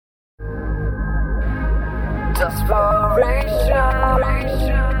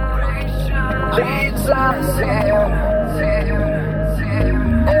leads us here.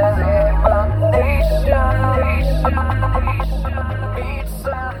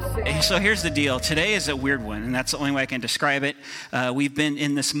 So here's the deal. Today is a weird one, and that's the only way I can describe it. We've been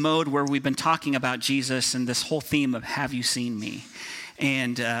in this mode where we've been talking about Jesus and this whole theme of have you seen me?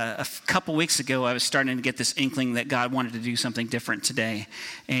 And a couple weeks ago, I was starting to get this inkling that God wanted to do something different today.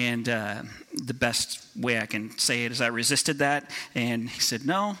 And the best way I can say it is I resisted that. And he said,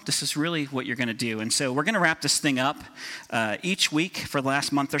 no, this is really what you're going to do. And so we're going to wrap this thing up. Each week for the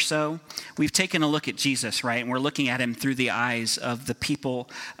last month or so, we've taken a look at Jesus, right? And we're looking at him through the eyes of the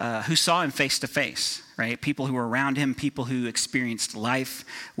people who saw him face to face, right? People who were around him, people who experienced life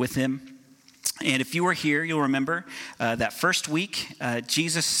with him. And if you were here, you'll remember that first week,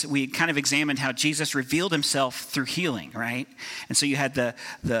 we kind of examined how Jesus revealed himself through healing, right? And so you had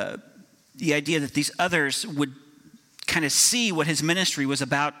the idea that these others would kind of see what his ministry was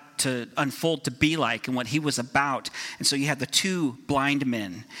about to unfold to be like and what he was about. And so you had the two blind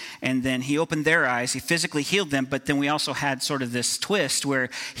men, and then he opened their eyes, he physically healed them, but then we also had sort of this twist where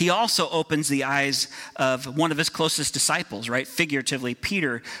he also opens the eyes of one of his closest disciples, right? Figuratively,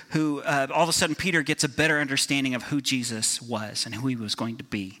 Peter, who all of a sudden Peter gets a better understanding of who Jesus was and who he was going to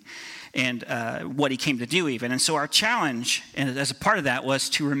be and what he came to do even. And so our challenge, and as a part of that, was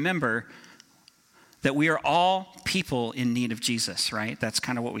to remember that we are all people in need of Jesus, right? That's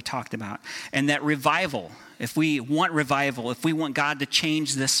kind of what we talked about. And that revival, if we want God to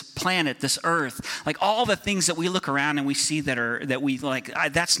change this planet, this earth, like all the things that we look around and we see that we like,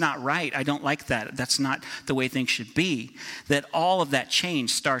 that's not right. I don't like that. That's not the way things should be. That all of that change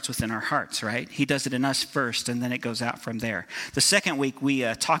starts within our hearts, right? He does it in us first, and then it goes out from there. The second week, we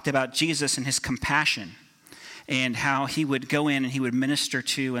talked about Jesus and his compassion, and how he would go in and he would minister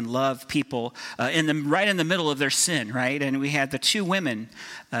to and love people right in the middle of their sin, right? And we had the two women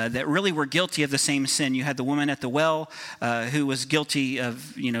that really were guilty of the same sin. You had the woman at the well who was guilty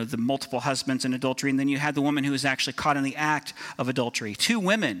of, the multiple husbands and adultery. And then you had the woman who was actually caught in the act of adultery. Two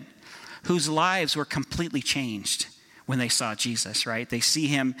women whose lives were completely changed when they saw Jesus, right? They see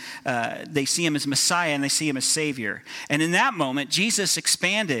him as Messiah, and they see him as Savior. And in that moment, Jesus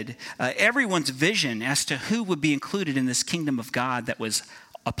expanded everyone's vision as to who would be included in this kingdom of God that was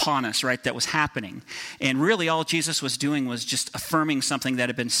upon us, right? That was happening. And really all Jesus was doing was just affirming something that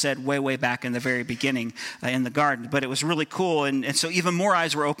had been said way, way back in the very beginning in the garden. But it was really cool. And so even more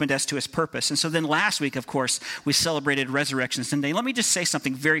eyes were opened as to his purpose. And so then last week, of course, we celebrated Resurrection Sunday. Let me just say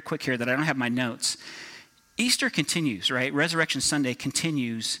something very quick here that I don't have my notes. Easter continues, right? Resurrection Sunday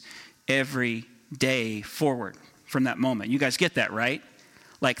continues every day forward from that moment. You guys get that, right?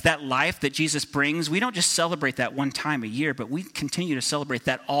 Like that life that Jesus brings, we don't just celebrate that one time a year, but we continue to celebrate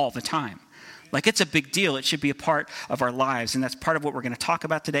that all the time. Like it's a big deal. It should be a part of our lives, and that's part of what we're going to talk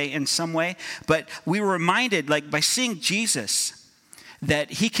about today in some way. But we were reminded, like by seeing Jesus,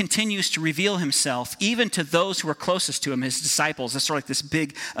 that he continues to reveal himself even to those who are closest to him, his disciples. It's sort of like this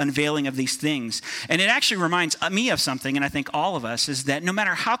big unveiling of these things. And it actually reminds me of something, and I think all of us, is that no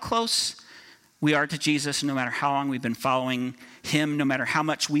matter how close we are to Jesus, no matter how long we've been following him, no matter how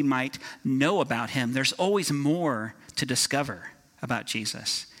much we might know about him, there's always more to discover about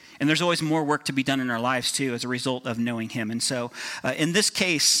Jesus. And there's always more work to be done in our lives, too, as a result of knowing him. And so in this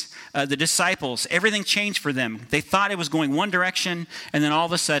case, the disciples, everything changed for them. They thought it was going one direction, and then all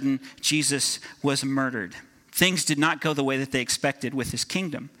of a sudden, Jesus was murdered. Things did not go the way that they expected with his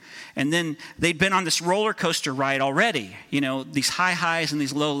kingdom. And then they'd been on this roller coaster ride already, these high highs and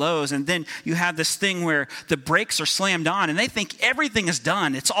these low lows. And then you have this thing where the brakes are slammed on and they think everything is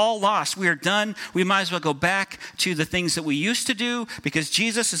done. It's all lost. We are done. We might as well go back to the things that we used to do because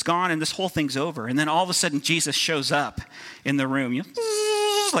Jesus is gone and this whole thing's over. And then all of a sudden Jesus shows up in the room.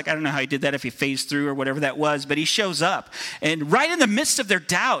 Like, I don't know how he did that, if he phased through or whatever that was, but he shows up. And right in the midst of their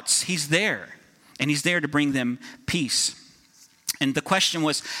doubts, he's there. And he's there to bring them peace. And the question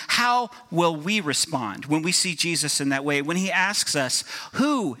was, how will we respond when we see Jesus in that way? When he asks us,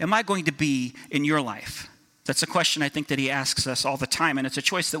 who am I going to be in your life? That's a question I think that he asks us all the time. And it's a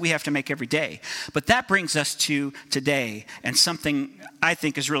choice that we have to make every day. But that brings us to today and something I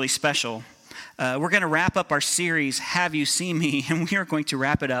think is really special. We're going to wrap up our series, Have You Seen Me? And we are going to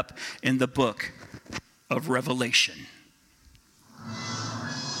wrap it up in the book of Revelation.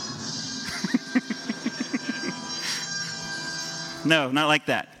 No, not like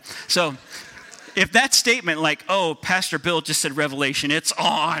that. So if that statement like, oh, Pastor Bill just said Revelation, it's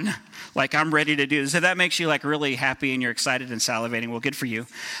on. Like, I'm ready to do this. If that makes you like really happy and you're excited and salivating, well, good for you.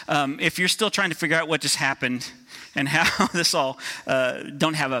 If you're still trying to figure out what just happened and how this all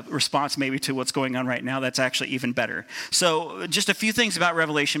don't have a response maybe to what's going on right now, that's actually even better. So just a few things about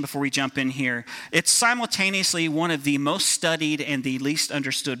Revelation before we jump in here. It's simultaneously one of the most studied and the least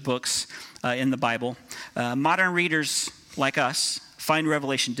understood books in the Bible. Modern readers like us find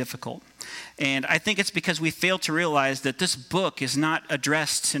Revelation difficult. And I think it's because we fail to realize that this book is not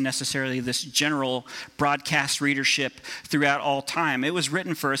addressed to necessarily this general broadcast readership throughout all time. It was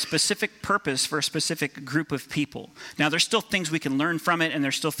written for a specific purpose, for a specific group of people. Now, there's still things we can learn from it, and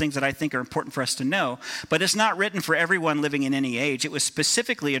there's still things that I think are important for us to know, but it's not written for everyone living in any age. It was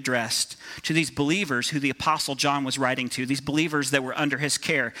specifically addressed to these believers who the Apostle John was writing to, these believers that were under his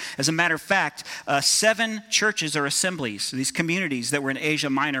care. As a matter of fact, 7 churches or assemblies, these communities that were in Asia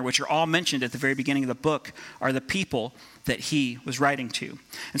Minor, which are all mentioned at the very beginning of the book, are the people that he was writing to.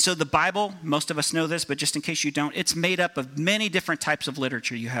 And so the Bible, most of us know this, but just in case you don't, it's made up of many different types of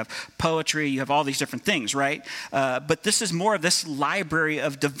literature. You have poetry, you have all these different things, right? But this is more of this library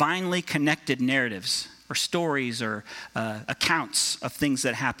of divinely connected narratives or stories or accounts of things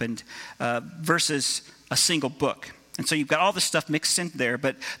that happened versus a single book. And so you've got all this stuff mixed in there,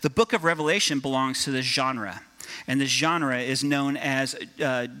 but the book of Revelation belongs to this genre. And this genre is known as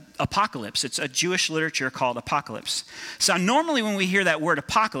apocalypse. It's a Jewish literature called apocalypse. So normally when we hear that word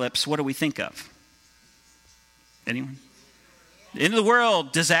apocalypse, what do we think of? Anyone? End of the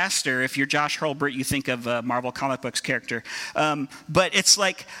world, disaster. If you're Josh Hurlburt, you think of a Marvel comic books character. But it's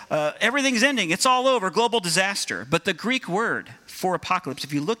like everything's ending. It's all over, global disaster. But the Greek word for apocalypse,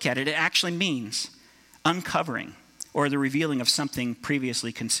 if you look at it, it actually means uncovering or the revealing of something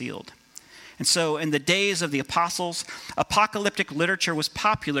previously concealed. And so in the days of the apostles, apocalyptic literature was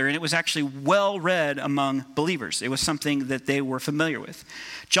popular, and it was actually well read among believers. It was something that they were familiar with.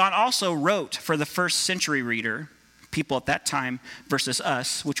 John also wrote for the first century reader, people at that time versus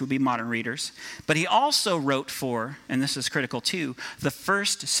us, which would be modern readers. But he also wrote for, and this is critical too, the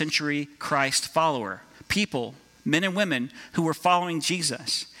first century Christ follower, people, men and women who were following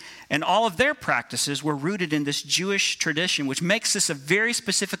Jesus. And all of their practices were rooted in this Jewish tradition, which makes this a very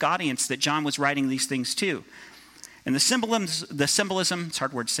specific audience that John was writing these things to. And the symbolism, it's a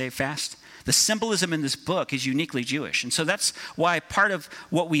hard word to say fast, the symbolism in this book is uniquely Jewish. And so that's why part of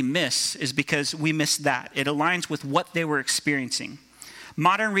what we miss is because we miss that. It aligns with what they were experiencing.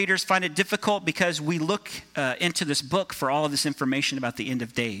 Modern readers find it difficult because we look into this book for all of this information about the end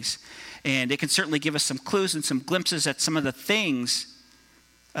of days. And it can certainly give us some clues and some glimpses at some of the things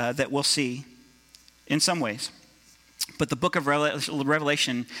that we'll see in some ways. But the book of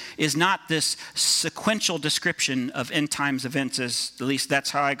Revelation is not this sequential description of end times events, as at least that's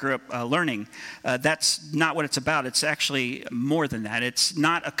how I grew up learning. That's not what it's about. It's actually more than that. It's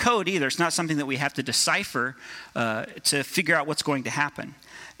not a code either. It's not something that we have to decipher to figure out what's going to happen.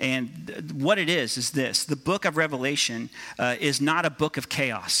 And what it is this. The book of Revelation is not a book of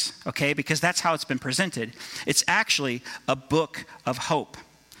chaos, okay? Because that's how it's been presented. It's actually a book of hope.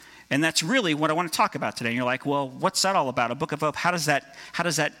 And that's really what I want to talk about today. And you're like, well, what's that all about? A book of hope? How does that,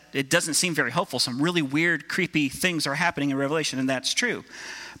 it doesn't seem very hopeful. Some really weird, creepy things are happening in Revelation, and that's true.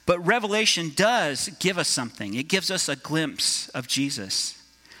 But Revelation does give us something. It gives us a glimpse of Jesus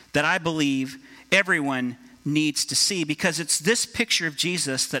that I believe everyone needs to see, because it's this picture of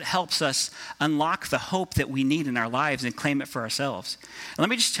Jesus that helps us unlock the hope that we need in our lives and claim it for ourselves. And let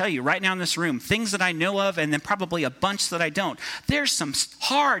me just tell you right now in this room, things that I know of and then probably a bunch that I don't. There's some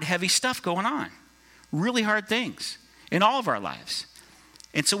hard, heavy stuff going on. Really hard things in all of our lives.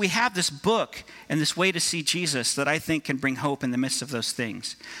 And so we have this book and this way to see Jesus that I think can bring hope in the midst of those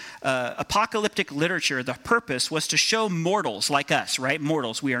things. Apocalyptic literature, the purpose was to show mortals like us, right?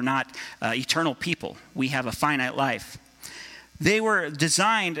 Mortals, we are not eternal people. We have a finite life. They were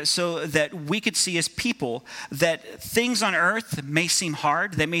designed so that we could see as people that things on earth may seem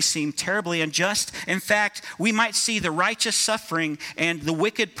hard, they may seem terribly unjust. In fact, we might see the righteous suffering and the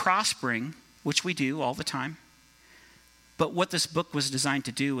wicked prospering, which we do all the time. But what this book was designed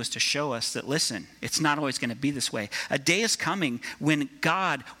to do was to show us that, listen, it's not always going to be this way. A day is coming when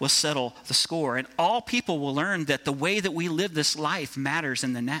God will settle the score, and all people will learn that the way that we live this life matters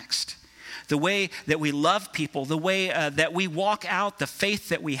in the next. The way that we love people, the way that we walk out the faith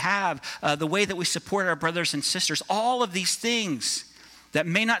that we have, the way that we support our brothers and sisters, all of these things that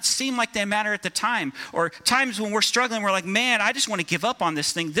may not seem like they matter at the time, or times when we're struggling, we're like, man, I just want to give up on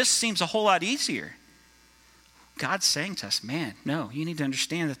this thing. This seems a whole lot easier. God's saying to us, man, no, you need to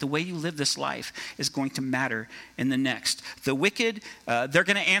understand that the way you live this life is going to matter in the next. The wicked, they're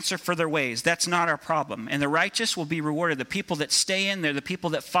going to answer for their ways. That's not our problem. And the righteous will be rewarded. The people that stay in there, the people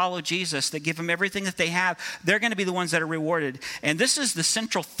that follow Jesus, that give him everything that they have, they're going to be the ones that are rewarded. And this is the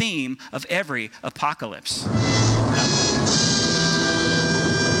central theme of every apocalypse. Not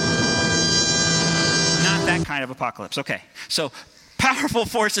that kind of apocalypse. Okay, so powerful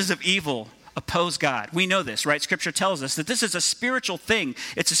forces of evil oppose God. We know this, right? Scripture tells us that this is a spiritual thing.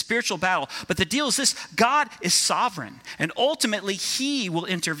 It's a spiritual battle. But the deal is this: God is sovereign, and ultimately he will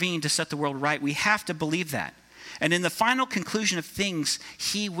intervene to set the world right. We have to believe that. And in the final conclusion of things,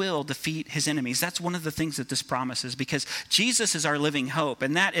 he will defeat his enemies. That's one of the things that this promises, because Jesus is our living hope,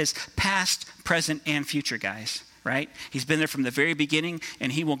 and that is past, present, and future, guys. Right? He's been there from the very beginning,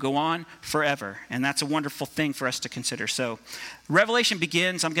 and he will go on forever. And that's a wonderful thing for us to consider. So Revelation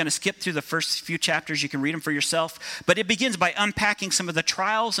begins. I'm going to skip through the first few chapters. You can read them for yourself. But it begins by unpacking some of the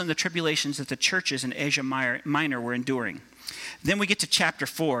trials and the tribulations that the churches in Asia Minor were enduring. Then we get to chapter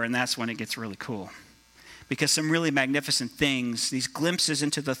 4, and that's when it gets really cool. Because some really magnificent things, these glimpses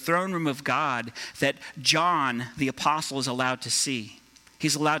into the throne room of God that John, the apostle, is allowed to see.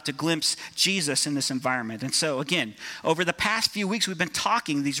 He's allowed to glimpse Jesus in this environment. And so, again, over the past few weeks, we've been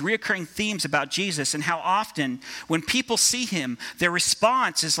talking these reoccurring themes about Jesus and how often when people see him, their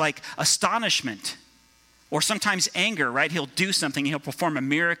response is like astonishment or sometimes anger, right? He'll do something, he'll perform a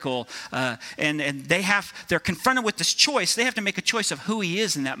miracle, and they're confronted with this choice. They have to make a choice of who he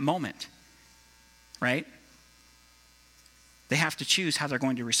is in that moment, right? They have to choose how they're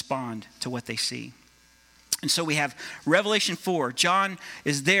going to respond to what they see. And so we have Revelation 4. John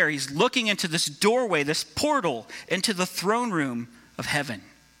is there. He's looking into this doorway, this portal into the throne room of heaven.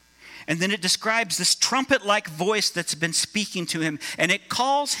 And then it describes this trumpet-like voice that's been speaking to him, and it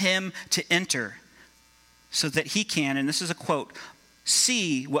calls him to enter so that he can, and this is a quote,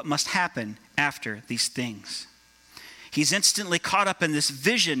 see what must happen after these things. He's instantly caught up in this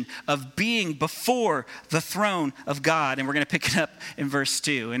vision of being before the throne of God. And we're going to pick it up in verse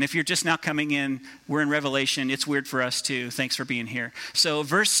 2. And if you're just now coming in, we're in Revelation. It's weird for us too. Thanks for being here. So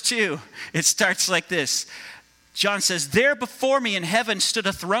verse 2, it starts like this. John says, there before me in heaven stood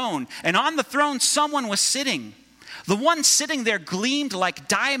a throne, and on the throne someone was sitting. The one sitting there gleamed like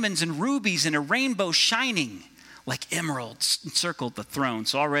diamonds and rubies and a rainbow shining like emeralds encircled the throne.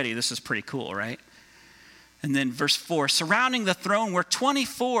 So already this is pretty cool, right? And then verse 4, surrounding the throne were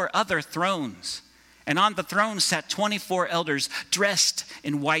 24 other thrones. And on the throne sat 24 elders dressed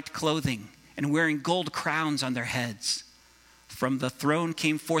in white clothing and wearing gold crowns on their heads. From the throne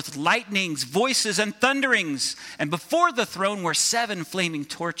came forth lightnings, voices, and thunderings. And before the throne were 7 flaming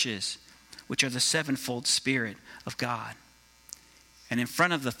torches, which are the sevenfold Spirit of God. And in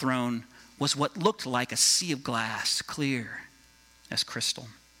front of the throne was what looked like a sea of glass, clear as crystal.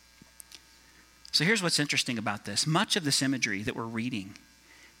 So here's what's interesting about this. Much of this imagery that we're reading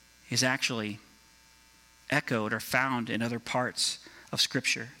is actually echoed or found in other parts of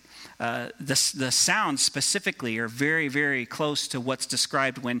Scripture. The sounds specifically are very, very close to what's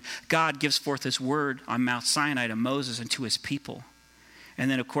described when God gives forth his word on Mount Sinai to Moses and to his people.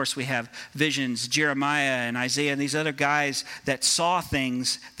 And then, of course, we have visions, Jeremiah and Isaiah and these other guys that saw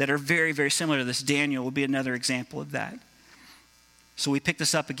things that are very, very similar to this. Daniel will be another example of that. So we pick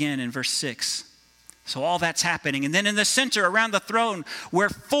this up again in verse 6. So all that's happening. And then in the center around the throne were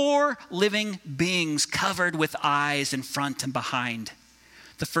 4 living beings covered with eyes in front and behind.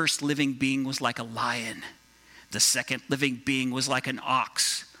 The first living being was like a lion. The second living being was like an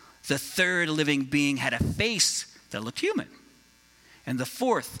ox. The third living being had a face that looked human. And the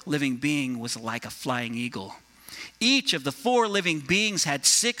fourth living being was like a flying eagle. Each of the 4 living beings had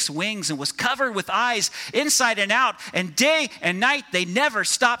 6 wings and was covered with eyes inside and out. And day and night they never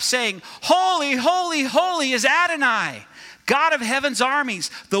stopped saying, holy, holy, holy is Adonai, God of heaven's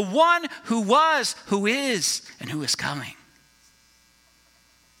armies, the one who was, who is, and who is coming.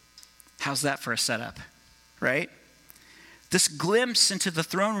 How's that for a setup, right? This glimpse into the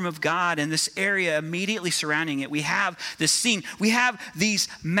throne room of God and this area immediately surrounding it. We have this scene. We have these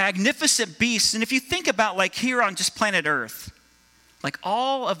magnificent beasts. And if you think about like here on just planet Earth, like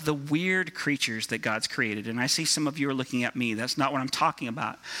all of the weird creatures that God's created. And I see some of you are looking at me. That's not what I'm talking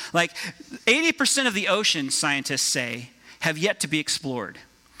about. Like 80% of the ocean, scientists say, have yet to be explored.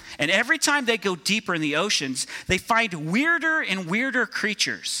 And every time they go deeper in the oceans, they find weirder and weirder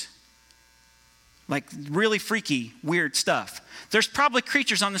creatures. like really freaky, weird stuff. There's probably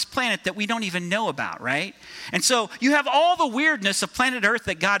creatures on this planet that we don't even know about, right? And so you have all the weirdness of planet Earth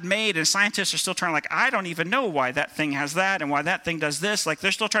that God made, and scientists are still trying, like, I don't even know why that thing has that and why that thing does this. Like,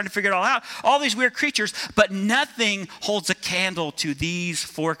 they're still trying to figure it all out. All these weird creatures, but nothing holds a candle to these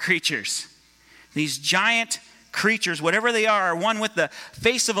four creatures. These giant creatures, whatever they are, one with the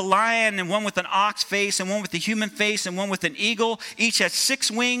face of a lion and one with an ox face and one with a human face and one with an eagle. Each has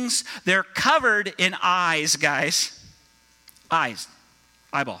 6 wings. They're covered in eyes, guys. Eyes,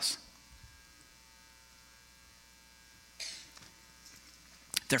 eyeballs.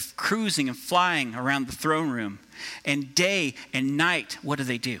 They're cruising and flying around the throne room. And day and night, what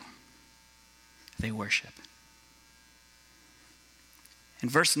do? They worship. And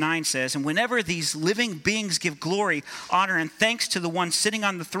verse 9 says, and whenever these living beings give glory, honor, and thanks to the one sitting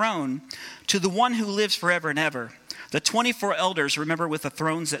on the throne, to the one who lives forever and ever, the 24 elders, remember, with the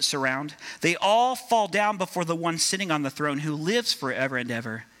thrones that surround, they all fall down before the one sitting on the throne who lives forever and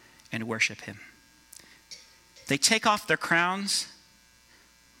ever and worship him. They take off their crowns.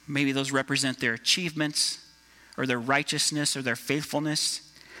 Maybe those represent their achievements or their righteousness or their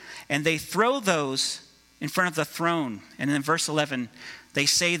faithfulness. And they throw those in front of the throne. And in verse 11, they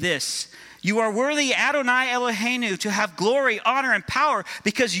say this, you are worthy, Adonai Eloheinu, to have glory, honor, and power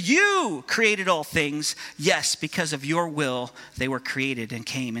because you created all things. Yes, because of your will, they were created and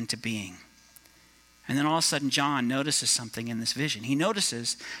came into being. And then all of a sudden, John notices something in this vision. He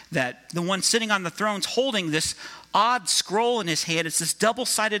notices that the one sitting on the throne's holding this odd scroll in his hand. It's this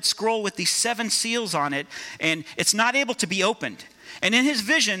double-sided scroll with these 7 seals on it, and it's not able to be opened. And in his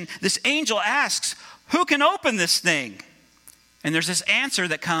vision, this angel asks, who can open this thing? And there's this answer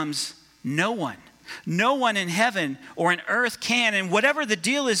that comes, no one. No one in heaven or in earth can. And whatever the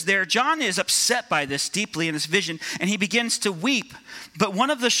deal is there, John is upset by this deeply in his vision, and he begins to weep. But one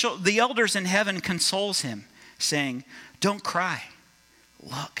of the elders in heaven consoles him, saying, don't cry.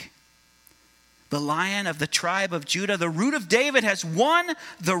 Look, the Lion of the tribe of Judah, the Root of David, has won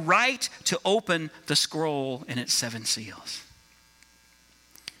the right to open the scroll and its 7 seals.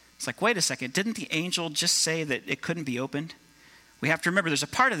 It's like, wait a second, didn't the angel just say that it couldn't be opened? We have to remember there's a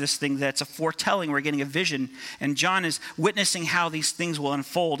part of this thing that's a foretelling. We're getting a vision, and John is witnessing how these things will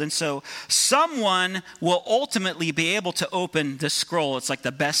unfold. And so someone will ultimately be able to open this scroll. It's like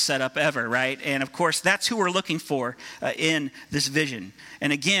the best setup ever, right? And of course, that's who we're looking for in this vision.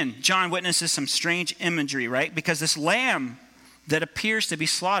 And again, John witnesses some strange imagery, right? Because this lamb that appears to be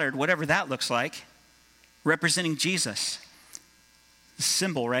slaughtered, whatever that looks like, representing Jesus,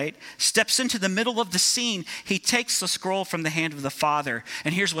 symbol, right? Steps into the middle of the scene. He takes the scroll from the hand of the Father.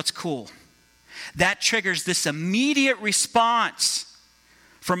 And here's what's cool. That triggers this immediate response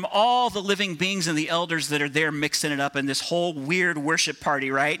from all the living beings and the elders that are there mixing it up in this whole weird worship party,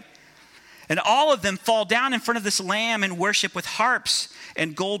 right? And all of them fall down in front of this lamb and worship with harps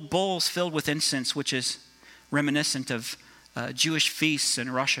and gold bowls filled with incense, which is reminiscent of Jewish feasts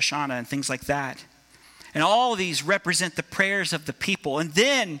and Rosh Hashanah and things like that. And all of these represent the prayers of the people. And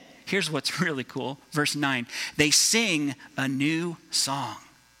then, here's what's really cool, verse 9. They sing a new song.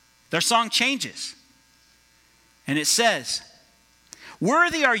 Their song changes. And it says,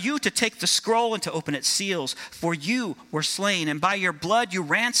 worthy are you to take the scroll and to open its seals, for you were slain, and by your blood you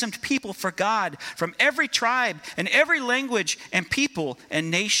ransomed people for God from every tribe and every language and people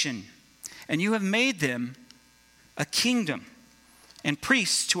and nation. And you have made them a kingdom and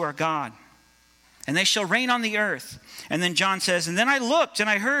priests to our God. And they shall reign on the earth. And then John says, and then I looked and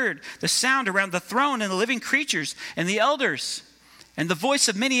I heard the sound around the throne and the living creatures and the elders and the voice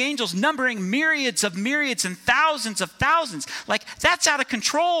of many angels numbering myriads of myriads and thousands of thousands. Like, that's out of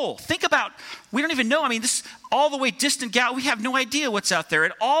control. Think about, we don't even know. I mean, this all the way distant gal, we have no idea what's out there.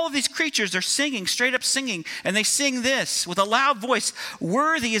 And all of these creatures are singing, straight up singing. And they sing this with a loud voice.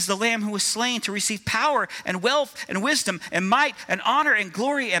 Worthy is the Lamb who was slain to receive power and wealth and wisdom and might and honor and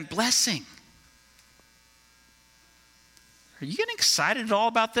glory and blessing. Are you getting excited at all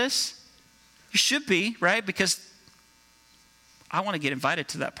about this? You should be, right? Because I want to get invited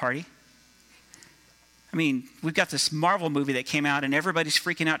to that party. I mean, we've got this Marvel movie that came out and everybody's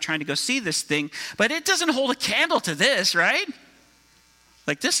freaking out trying to go see this thing, but it doesn't hold a candle to this, right?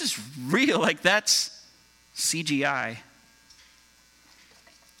 Like, this is real. Like, that's CGI.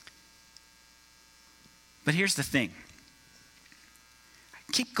 But here's the thing.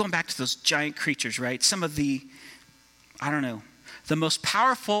 I keep going back to those giant creatures, right? Some of the the most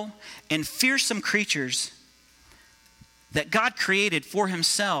powerful and fearsome creatures that God created for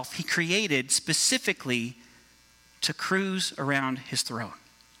himself, he created specifically to cruise around his throne,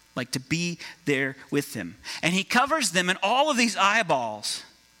 like to be there with him. And he covers them in all of these eyeballs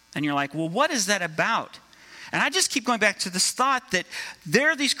And you're like, well, what is that about? And I just keep going back to this thought that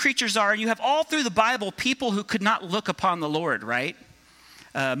there these creatures are, and you have all through the Bible people who could not look upon the Lord, right?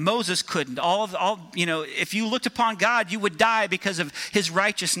 Moses couldn't. If you looked upon God, you would die because of his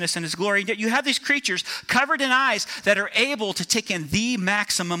righteousness and his glory. You have these creatures covered in eyes that are able to take in the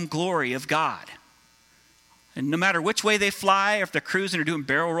maximum glory of God. And no matter which way they fly, or if they're cruising or doing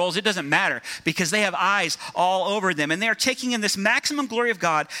barrel rolls, it doesn't matter because they have eyes all over them. And they're taking in this maximum glory of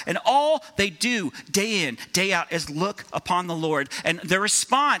God, and all they do day in, day out is look upon the Lord. And their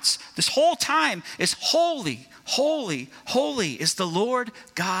response this whole time is holy, holy, holy is the Lord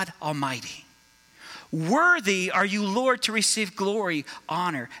God Almighty. Worthy are you, Lord, to receive glory,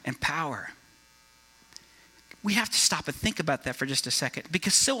 honor, and power. We have to stop and think about that for just a second,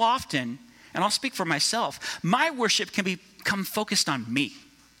 because so often, and I'll speak for myself, my worship can become focused on me.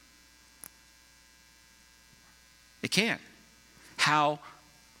 It can. How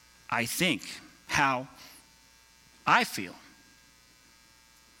I think, how I feel,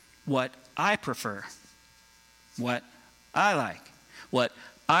 what I prefer, what I like, what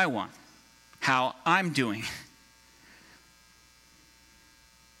I want, how I'm doing.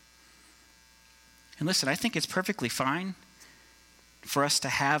 And listen, I think it's perfectly fine for us to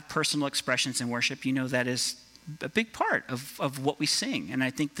have personal expressions in worship. You know, that is a big part of what we sing. And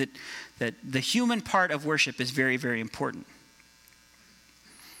I think that the human part of worship is very, very important.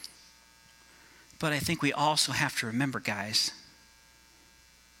 But I think we also have to remember, guys,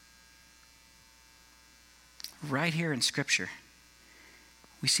 right here in Scripture,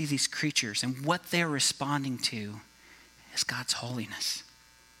 we see these creatures, and what they're responding to is God's holiness,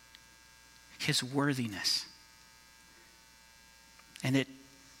 his worthiness. And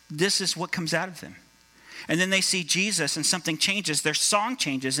this is what comes out of them. And then they see Jesus and something changes. Their song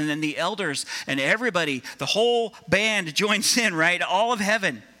changes. And then the elders and everybody, the whole band joins in, right? All of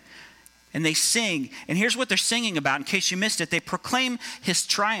heaven. And they sing. And here's what they're singing about, in case you missed it. They proclaim his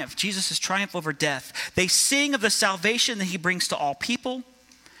triumph, Jesus' triumph over death. They sing of the salvation that he brings to all people.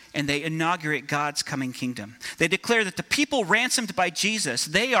 And they inaugurate God's coming kingdom. They declare that the people ransomed by Jesus,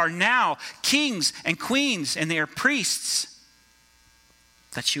 they are now kings and queens, and they are priests.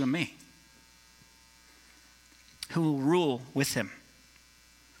 That's you and me, who will rule with him.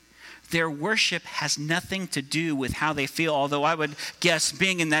 Their worship has nothing to do with how they feel, although I would guess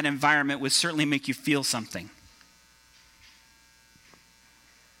being in that environment would certainly make you feel something.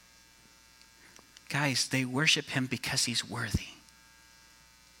 Guys, they worship him because he's worthy.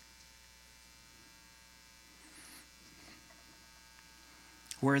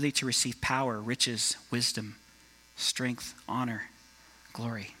 Worthy to receive power, riches, wisdom, strength, honor,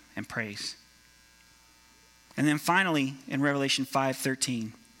 glory, and praise. And then finally, in Revelation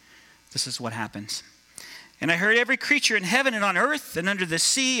 5:13, this is what happens. And I heard every creature in heaven and on earth and under the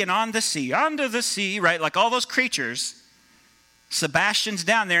sea and on the sea, under the sea, right? Like all those creatures. Sebastian's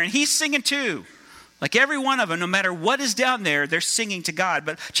down there, and he's singing too. Like every one of them, no matter what is down there, they're singing to God.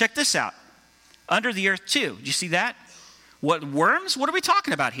 But check this out. Under the earth too. Do you see that? What, worms? What are we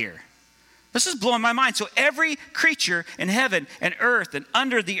talking about here? This is blowing my mind. So every creature in heaven and earth and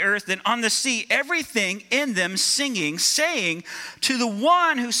under the earth and on the sea, everything in them singing, saying, to the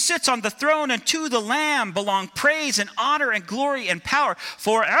one who sits on the throne and to the Lamb belong praise and honor and glory and power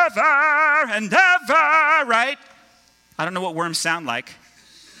forever and ever, right? I don't know what worms sound like.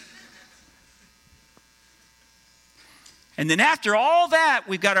 And then after all that,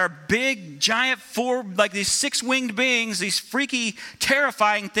 we've got our big, giant these 6-winged beings, these freaky,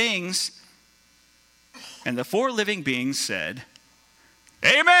 terrifying things. And the 4 living beings said,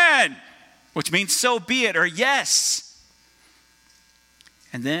 Amen, which means so be it, or yes.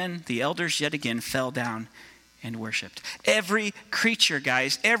 And then the elders yet again fell down and worshiped. Every creature,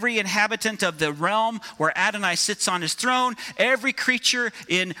 guys, every inhabitant of the realm where Adonai sits on his throne, every creature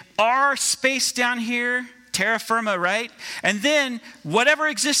in our space down here, terra firma, right? And then whatever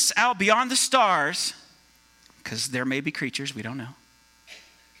exists out beyond the stars, because there may be creatures, we don't know.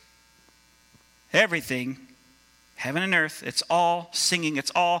 Everything, heaven and earth, it's all singing,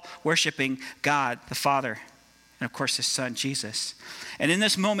 it's all worshiping God the Father, and of course his Son, Jesus. And in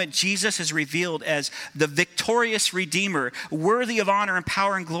this moment, Jesus is revealed as the victorious Redeemer, worthy of honor and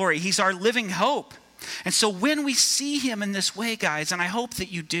power and glory. He's our living hope. And so when we see him in this way, guys, and I hope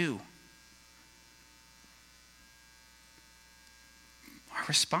that you do, our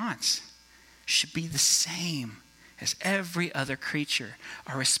response should be the same as every other creature.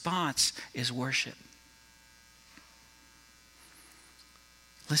 Our response is worship.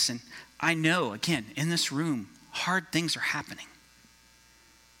 Listen, I know, again, in this room, hard things are happening.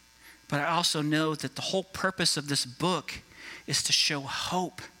 But I also know that the whole purpose of this book is to show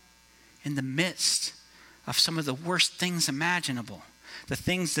hope in the midst of some of the worst things imaginable, the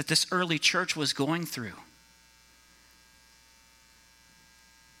things that this early church was going through.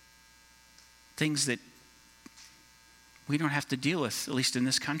 Things that we don't have to deal with, at least in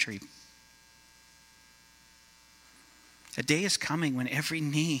this country. A day is coming when every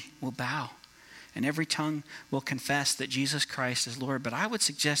knee will bow and every tongue will confess that Jesus Christ is Lord. But I would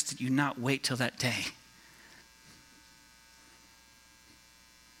suggest that you not wait till that day.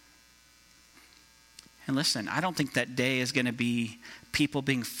 And listen, I don't think that day is going to be people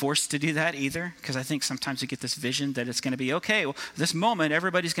being forced to do that either, because I think sometimes we get this vision that it's going to be, okay, well, this moment,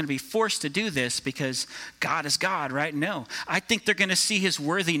 everybody's going to be forced to do this because God is God, right? No. I think they're going to see his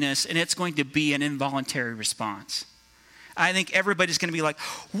worthiness, and it's going to be an involuntary response. I think everybody's going to be like,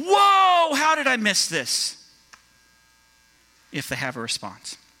 whoa, how did I miss this? If they have a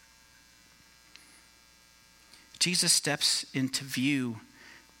response. Jesus steps into view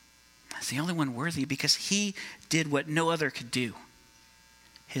as the only one worthy because he did what no other could do.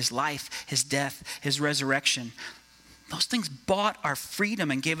 His life, his death, his resurrection. Those things bought our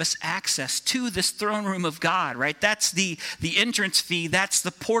freedom and gave us access to this throne room of God, right? That's the entrance fee. That's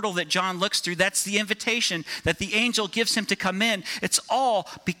the portal that John looks through. That's the invitation that the angel gives him to come in. It's all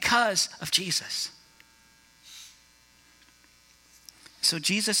because of Jesus. So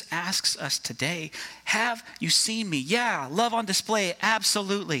Jesus asks us today, have you seen me? Yeah, love on display,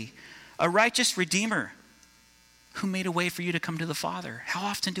 absolutely. A righteous Redeemer who made a way for you to come to the Father. How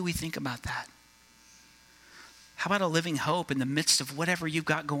often do we think about that? How about a living hope in the midst of whatever you've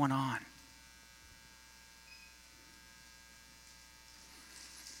got going on?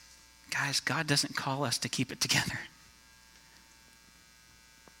 Guys, God doesn't call us to keep it together.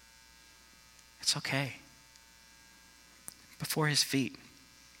 It's okay. Before his feet.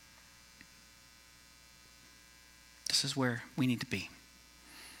 This is where we need to be.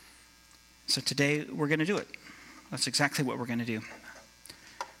 So today we're going to do it. That's exactly what we're going to do.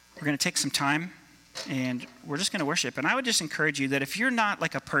 We're going to take some time and we're just going to worship. And I would just encourage you that if you're not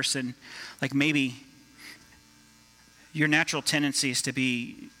like a person, like maybe your natural tendency is to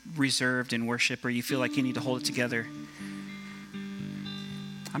be reserved in worship or you feel like you need to hold it together,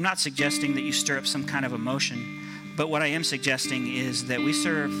 I'm not suggesting that you stir up some kind of emotion, but what I am suggesting is that we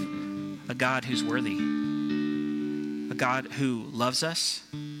serve a God who's worthy, a God who loves us,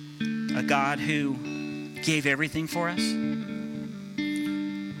 a God who gave everything for us.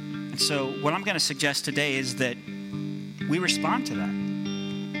 And so what I'm going to suggest today is that we respond to that.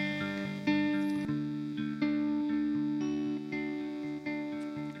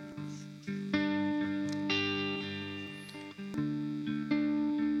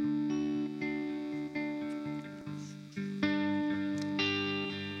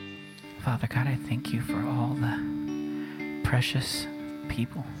 Father God, I thank you for all the precious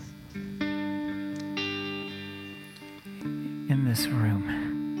people in this room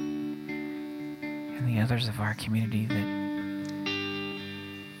and the others of our community that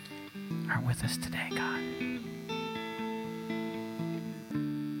are with us today, God.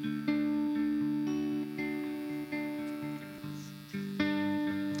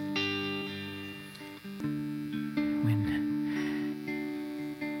 When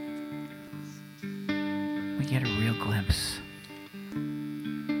we get a real glimpse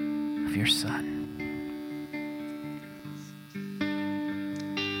of your Son,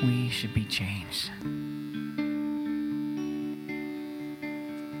 we should be changed.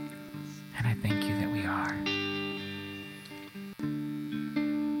 And I thank you that we are.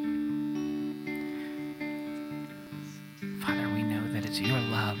 Father, we know that it's your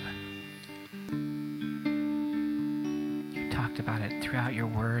love. You talked about it throughout your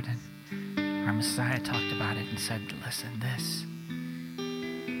word, and our Messiah talked about it and said, listen, this,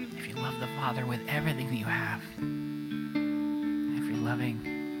 if you love the Father with everything that you have, if you're loving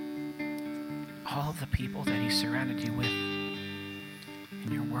all of the people that he surrounded you with in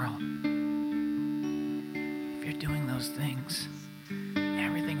your world, if you're doing those things,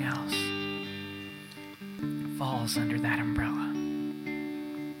 everything else falls under that umbrella.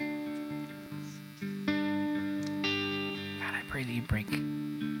 God, I pray that you break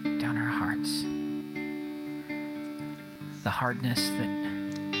down our hearts, the hardness that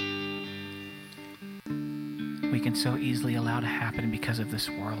we can so easily allow to happen because of this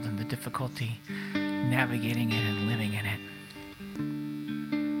world and the difficulty navigating it and living in it.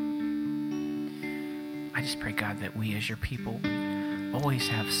 I just pray, God, that we as your people always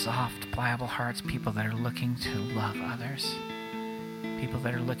have soft, pliable hearts, people that are looking to love others, people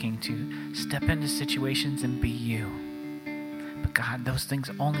that are looking to step into situations and be you. But God, those things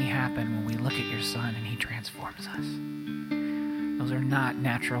only happen when we look at your Son and he transforms us. Those are not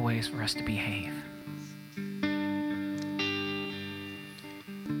natural ways for us to behave.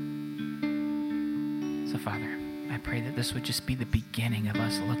 So, Father, I pray that this would just be the beginning of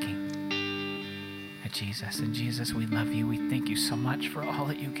us looking at Jesus. And Jesus, we love you. We thank you so much for all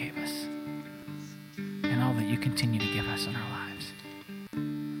that you gave us and all that you continue to give us in our lives.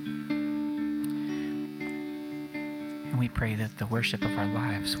 And we pray that the worship of our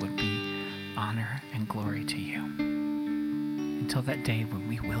lives would be honor and glory to you until that day when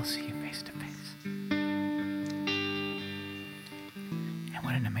we will see you face to face. And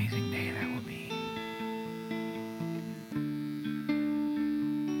what an amazing day that will be.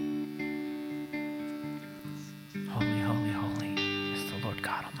 Holy, holy, holy is the Lord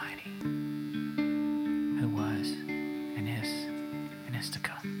God Almighty, who was and is to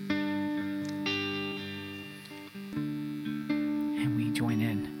come. And we join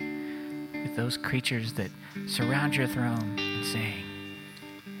in with those creatures that surround your throne and saying,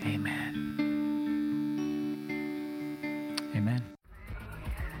 Amen.